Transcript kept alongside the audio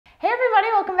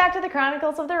welcome back to the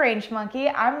Chronicles of the Range Monkey.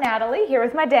 I'm Natalie, here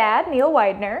with my dad, Neil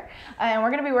Widener, and we're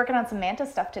going to be working on some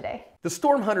Mantis stuff today. The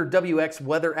Storm Hunter WX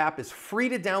weather app is free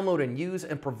to download and use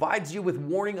and provides you with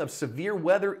warning of severe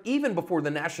weather even before the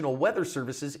National Weather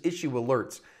Services issue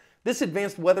alerts. This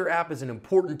advanced weather app is an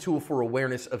important tool for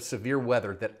awareness of severe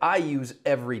weather that I use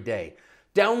every day.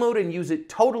 Download and use it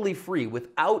totally free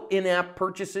without in-app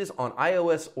purchases on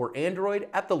iOS or Android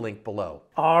at the link below.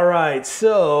 All right,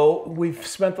 so we've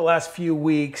spent the last few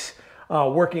weeks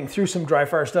working through some dry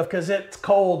fire stuff because it's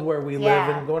cold where we live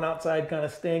and going outside kind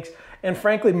of stinks. And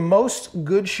frankly, most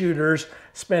good shooters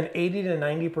spend 80 to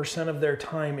 90% of their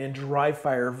time in dry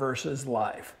fire versus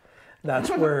live. That's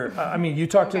where, I mean, you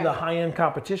talk to the high-end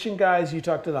competition guys, you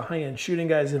talk to the high-end shooting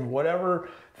guys in whatever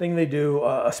thing they do,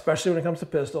 especially when it comes to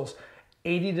pistols,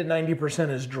 80 to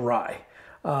 90% is dry.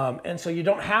 And so you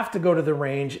don't have to go to the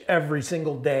range every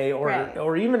single day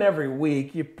or even every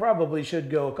week. You probably should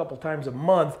go a couple times a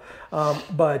month,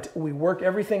 but we work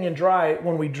everything in dry.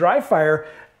 When we dry fire,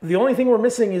 the only thing we're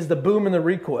missing is the boom and the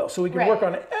recoil. So we can work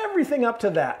on everything up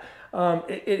to that.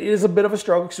 It is a bit of a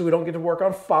struggle because we don't get to work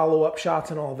on follow-up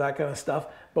shots and all of that kind of stuff,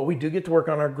 but we do get to work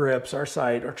on our grips, our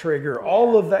sight, our trigger,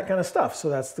 all of that kind of stuff. So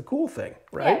that's the cool thing,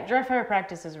 right? Yeah, dry fire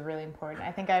practice is really important.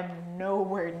 I think I'm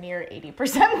nowhere near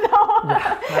 80% though.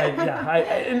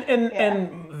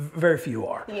 And very few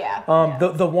are.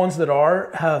 The ones that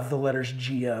are have the letters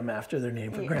GM after their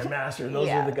name for Grandmaster. Those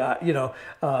are the guys, you know,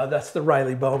 that's the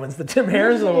Riley Bowmans, the Tim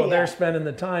Hares, they're spending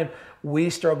the time. We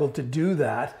struggle to do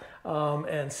that.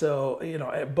 And so, you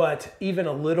know, but even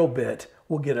a little bit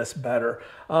will get us better.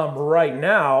 Right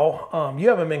now, you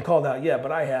haven't been called out yet,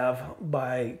 but I have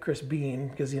by Chris Bean,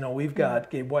 because, you know, we've got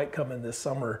Gabe White coming this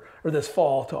summer or this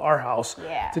fall to our house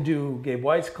to do Gabe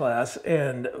White's class.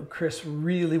 And Chris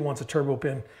really wants a turbo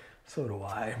pin. So do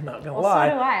I. I'm not going to lie.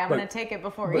 So do I. I'm going to take it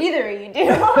before either of you do.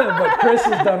 But Chris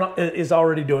is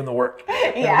already doing the work.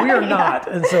 And we are not.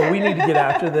 And so we need to get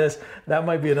after this. That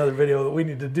might be another video that we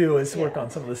need to do is work on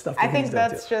some of the stuff that I think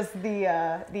that's just the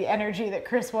energy that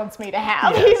Chris wants me to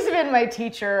have. He's been my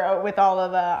teacher with all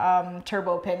of the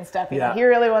turbo pin stuff. He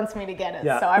really wants me to get it.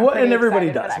 So I'm pretty and everybody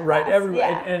excited does, for that right? class.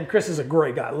 Everybody, and Chris is a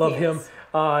great guy. Love him.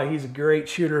 He's a great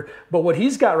shooter. But what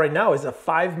he's got right now is a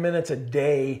 5 minutes a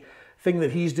day thing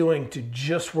that he's doing to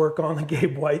just work on the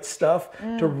Gabe White stuff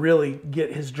to really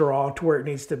get his draw to where it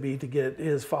needs to be, to get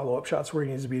his follow-up shots where he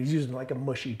needs to be. He's using like a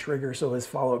mushy trigger, so his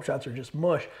follow-up shots are just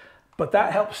mush. But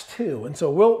that helps too. And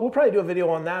so we'll probably do a video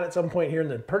on that at some point here in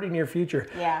the pretty near future.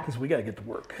 Because we got to get to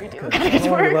work. We do. We got to get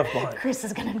to work. Left behind. Chris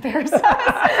is going to embarrass us.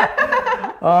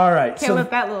 All right. Can't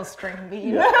let that little string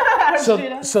beat.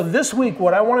 So this week,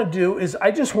 what I want to do is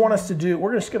I just want us to do,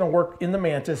 we're just going to work in the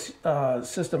Mantis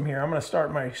system here. I'm going to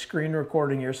start my screen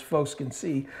recording here so folks can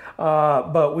see.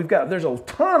 But there's a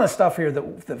ton of stuff here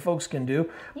that folks can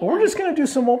do. But we're just going to do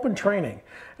some open training.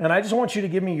 And I just want you to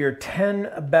give me your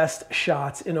 10 best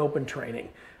shots in open training.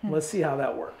 Let's see how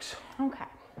that works. Okay.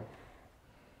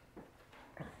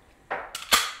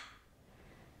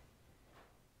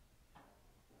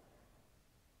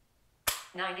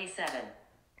 $97.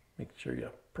 Make sure you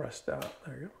pressed out.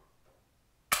 There you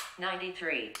go.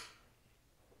 $93.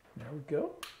 There we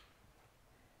go.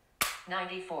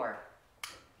 $94.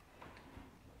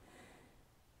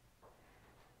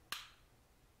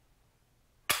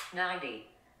 $90.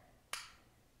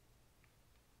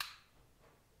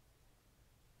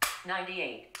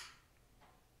 $98.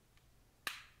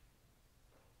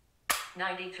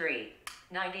 $93.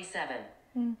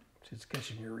 $97. Just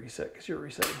catching your reset because you're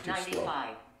resetting too slow.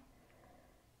 $95.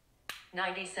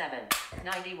 $97.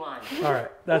 $91. All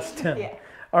right, that's 10.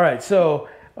 All right, so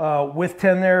with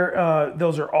 10 there,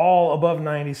 those are all above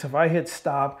 90. So if I hit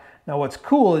stop, now what's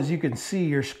cool is you can see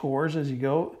your scores as you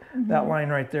go. That line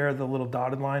right there, the little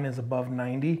dotted line, is above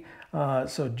 90.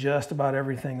 So just about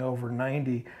everything over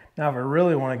 90. Now if I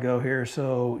really want to go here,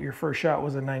 so your first shot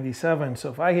was a 97. So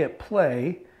if I hit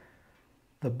play,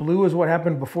 the blue is what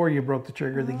happened before you broke the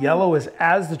trigger. The yellow is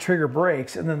as the trigger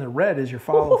breaks, and then the red is your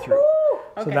follow through.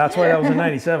 So that's why that was a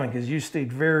 97, because you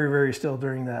stayed very, very still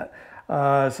during that.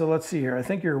 So let's see here. I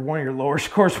think one of your lower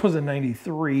scores was a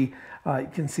 93. You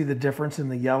can see the difference in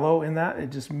the yellow in that.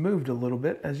 It just moved a little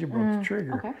bit as you broke the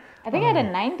trigger. Okay. I think I had a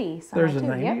 90. There's a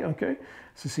 90. Okay.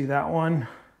 So see that one.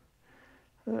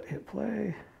 Hit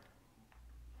play.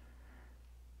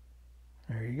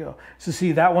 There you go. So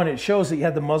see that one, it shows that you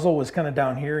had the muzzle was kind of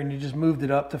down here and you just moved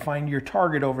it up to find your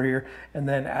target over here. And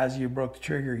then as you broke the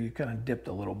trigger, you kind of dipped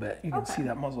a little bit. You can see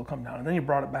that muzzle come down and then you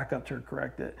brought it back up to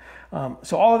correct it.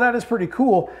 So all of that is pretty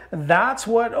cool. That's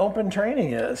what open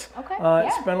training is. Okay.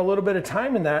 Spend a little bit of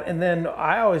time in that. And then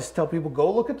I always tell people, go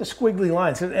look at the squiggly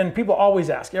lines. And people always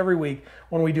ask every week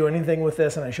when we do anything with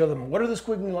this and I show them, what do the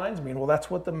squiggly lines mean? Well, that's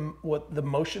what the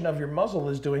motion of your muzzle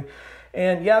is doing.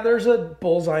 And yeah, there's a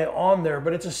bullseye on there,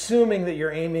 but it's assuming that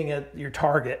you're aiming at your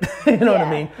target. You know what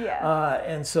I mean? Yeah.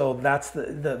 And so that's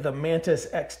the Mantis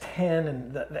X10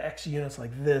 and the X units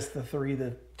like this, the 3,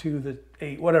 the 2, the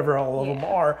 8, whatever all of them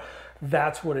are.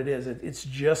 That's what it is. It's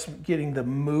just getting the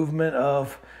movement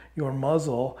of your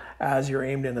muzzle as you're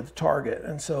aimed in at the target.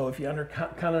 And so if you kind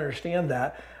of understand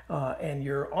that, and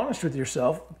you're honest with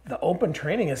yourself, the open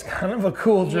training is kind of a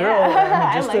cool drill.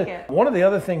 Yeah, I like it. One of the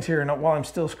other things here, and while I'm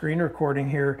still screen recording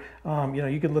here, you know,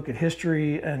 you can look at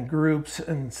history and groups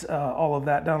and all of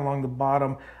that down along the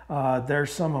bottom.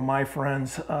 There's some of my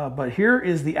friends, but here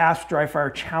is the Asp Dry Fire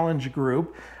Challenge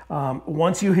group.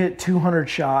 Once you hit 200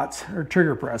 shots or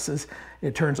trigger presses,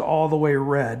 it turns all the way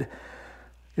red.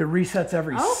 It resets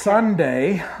every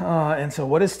Sunday, and so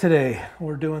what is today?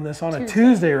 We're doing this on a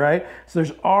Tuesday, right? So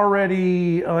there's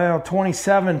already,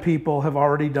 27 people have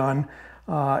already done,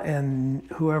 and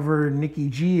whoever Nikki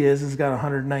G is has got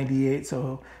 198,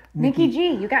 so... Nikki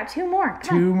G, you got 2 more.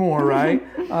 Two more, right?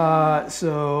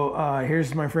 So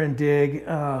here's my friend Dig,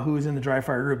 who is in the Dry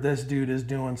Fire group. This dude is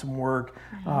doing some work,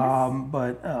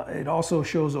 but it also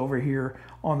shows over here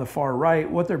on the far right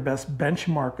what their best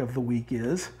benchmark of the week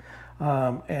is.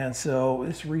 And so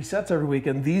this resets every week,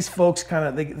 and these folks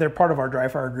they're part of our Dry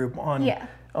Fire group on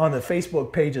the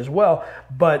Facebook page as well.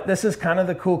 But this is kind of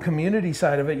the cool community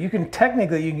side of it. You can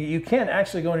technically, you can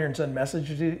actually go in here and send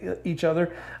messages to each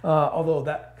other, although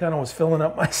that kind of was filling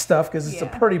up my stuff because it's a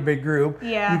pretty big group.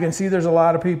 Yeah. You can see there's a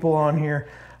lot of people on here,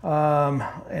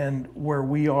 and where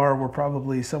we are, we're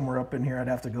probably somewhere up in here. I'd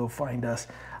have to go find us.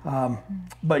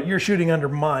 But you're shooting under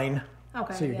mine.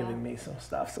 Okay, so you're giving me some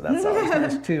stuff, so that's always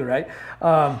nice too, right?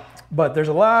 But there's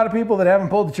a lot of people that haven't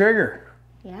pulled the trigger.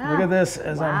 Yeah. Look at this.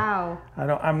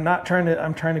 I'm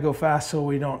trying to go fast, so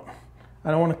I don't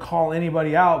want to call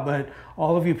anybody out, but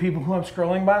all of you people who I'm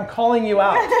scrolling by, I'm calling you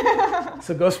out.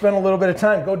 So go spend a little bit of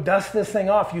time. Go dust this thing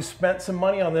off. You spent some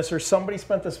money on this, or somebody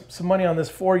spent some money on this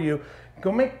for you.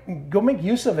 Go make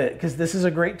use of it, because this is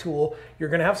a great tool. You're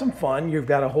going to have some fun. You've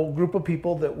got a whole group of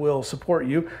people that will support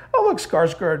you. Oh, look,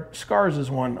 Scars is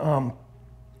one.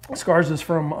 Scars is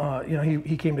from,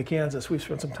 he came to Kansas. We've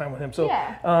spent some time with him. So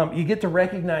you get to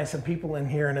recognize some people in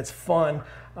here, and it's fun,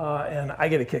 and I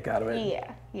get a kick out of it.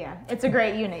 Yeah. It's a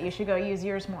great unit. You should go use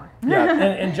yours more. Yeah,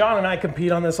 and John and I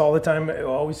compete on this all the time,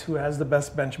 always who has the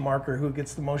best benchmark or who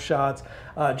gets the most shots.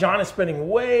 John is spending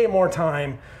way more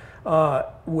time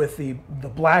with the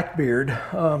Blackbeard,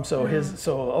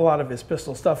 so a lot of his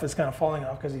pistol stuff is kind of falling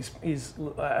off because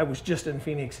I was just in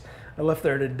Phoenix. I left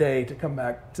there today to come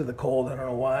back to the cold. I don't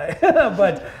know why,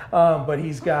 but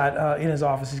he's got in his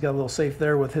office, he's got a little safe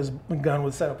there with his gun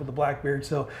set up with the Blackbeard.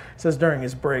 So it says during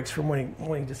his breaks, from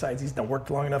when he decides he's done worked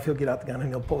long enough, he'll get out the gun and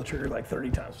he'll pull the trigger like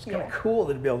 30 times. It's kind of cool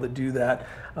to be able to do that.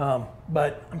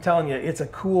 But I'm telling you, it's a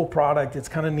cool product. It's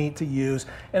kind of neat to use.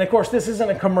 And of course, this isn't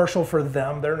a commercial for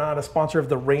them. They're not a sponsor of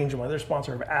the Range one. They're a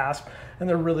sponsor of Asp, and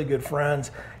they're really good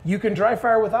friends. You can dry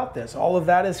fire without this. All of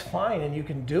that is fine, and you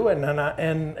can do it.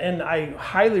 And I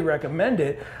highly recommend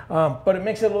it. But it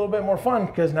makes it a little bit more fun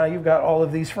because now you've got all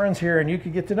of these friends here, and you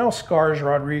could get to know Scars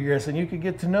Rodriguez, and you could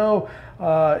get to know,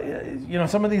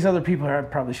 some of these other people here. I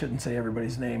probably shouldn't say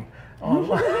everybody's name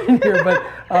online here,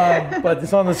 but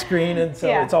it's on the screen, and so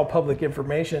it's all public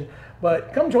information.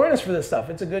 But come join us for this stuff.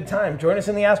 It's a good time. Join us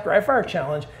in the Ask Dry Fire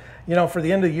Challenge. For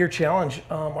the end of the year challenge,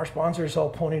 our sponsors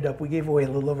all ponied up. We gave away a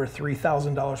little over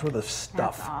 $3,000 worth of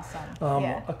stuff. That's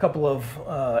awesome. A couple of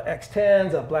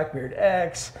X10s, a Blackbeard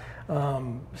X,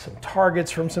 some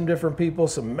targets from some different people,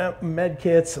 some med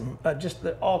kits, some just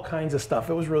all kinds of stuff.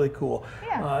 It was really cool.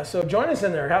 Yeah. So join us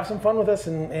in there, have some fun with us,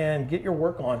 and get your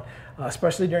work on.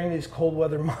 Especially during these cold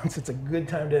weather months, it's a good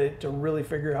time to really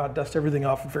figure out, dust everything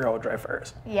off, and figure out what dry fire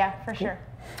is. Yeah, for sure.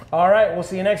 All right, we'll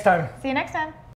see you next time. See you next time.